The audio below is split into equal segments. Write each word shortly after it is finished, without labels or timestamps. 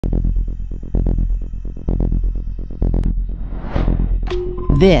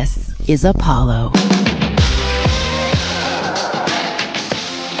This is Apollo.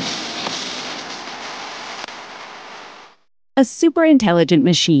 A super-intelligent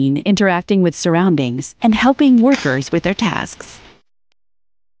machine interacting with surroundings and helping workers with their tasks.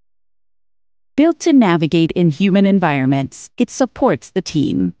 Built to navigate in human environments, it supports the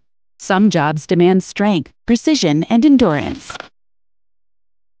team. Some jobs demand strength, precision, and endurance.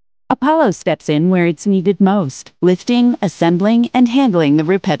 Apollo steps in where it's needed most, lifting, assembling, and handling the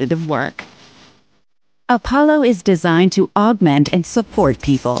repetitive work. Apollo is designed to augment and support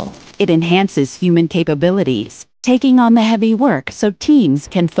people. It enhances human capabilities, taking on the heavy work so teams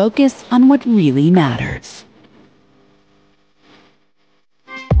can focus on what really matters.